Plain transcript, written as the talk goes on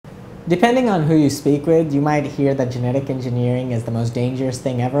Depending on who you speak with, you might hear that genetic engineering is the most dangerous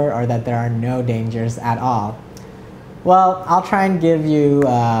thing ever, or that there are no dangers at all. Well, I'll try and give you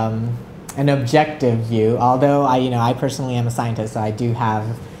an objective view, although I personally am a scientist, so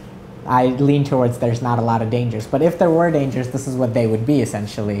I lean towards there's not a lot of dangers. But if there were dangers, this is what they would be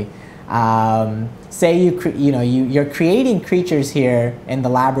essentially. Say you're creating creatures here in the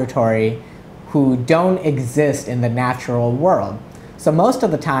laboratory who don't exist in the natural world. So most of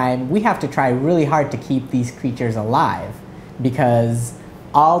the time, we have to try really hard to keep these creatures alive, because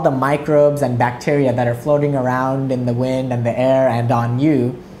all the microbes and bacteria that are floating around in the wind and the air and on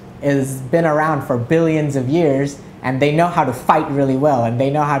you has been around for billions of years, and they know how to fight really well, and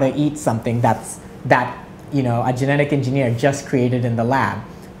they know how to eat something that a genetic engineer just created in the lab.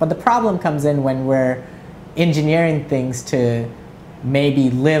 But the problem comes in when we're engineering things to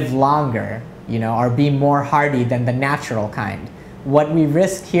maybe live longer, or be more hardy than the natural kind. What we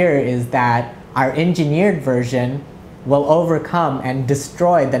risk here is that our engineered version will overcome and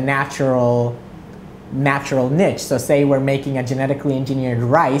destroy the natural niche. So say we're making a genetically engineered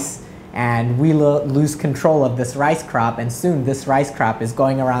rice, and we lose control of this rice crop, and soon this rice crop is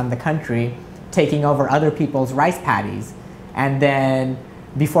going around the country taking over other people's rice paddies. And then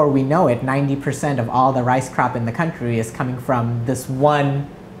before we know it, 90% of all the rice crop in the country is coming from this one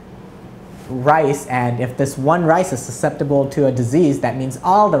rice, and if this one rice is susceptible to a disease, that means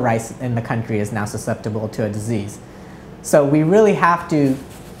all the rice in the country is now susceptible to a disease. So we really have to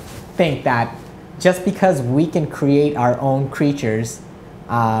think that just because we can create our own creatures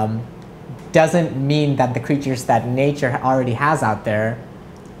doesn't mean that the creatures that nature already has out there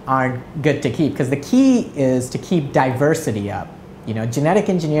aren't good to keep, because the key is to keep diversity up. Genetic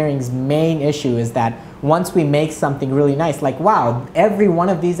engineering's main issue is that once we make something really nice, like, wow, every one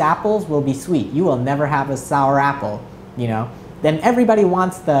of these apples will be sweet, you will never have a sour apple, then everybody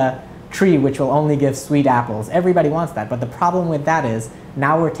wants the tree which will only give sweet apples. Everybody wants that. But the problem with that is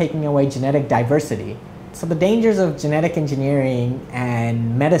now we're taking away genetic diversity. So the dangers of genetic engineering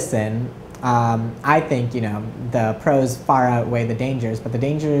and medicine, I think, the pros far outweigh the dangers, but the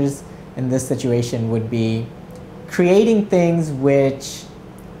dangers in this situation would be creating things which,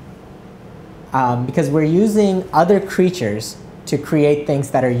 because we're using other creatures to create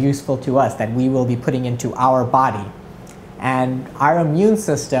things that are useful to us, that we will be putting into our body. And our immune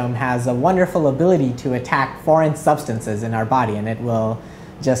system has a wonderful ability to attack foreign substances in our body, and it will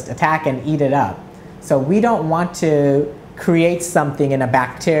just attack and eat it up. So we don't want to create something in a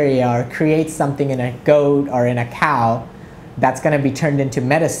bacteria or create something in a goat or in a cow that's going to be turned into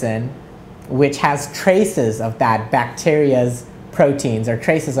medicine, which has traces of that bacteria's proteins or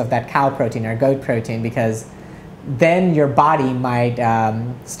traces of that cow protein or goat protein, because then your body might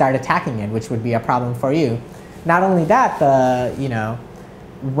start attacking it, which would be a problem for you. Not only that,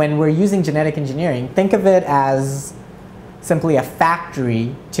 when we're using genetic engineering, think of it as simply a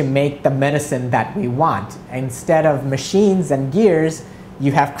factory to make the medicine that we want. Instead of machines and gears,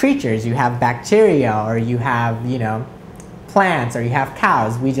 you have creatures, you have bacteria, or you have, plants, or you have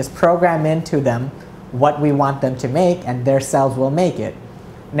cows. We just program into them what we want them to make, and their cells will make it.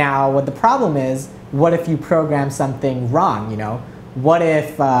 Now, what the problem is, what if you program something wrong? What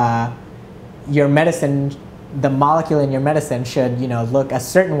if your medicine, the molecule in your medicine should, look a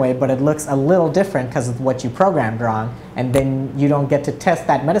certain way, but it looks a little different because of what you programmed wrong, and then you don't get to test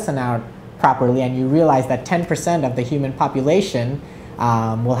that medicine out properly, and you realize that 10% of the human population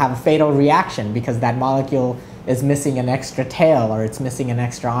will have a fatal reaction because that molecule is missing an extra tail, or it's missing an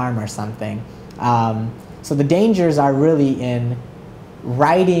extra arm or something. So the dangers are really in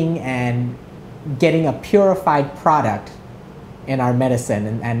writing and getting a purified product in our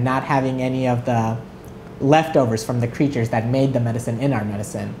medicine, and not having any of the leftovers from the creatures that made the medicine in our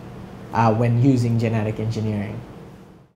medicine when using genetic engineering.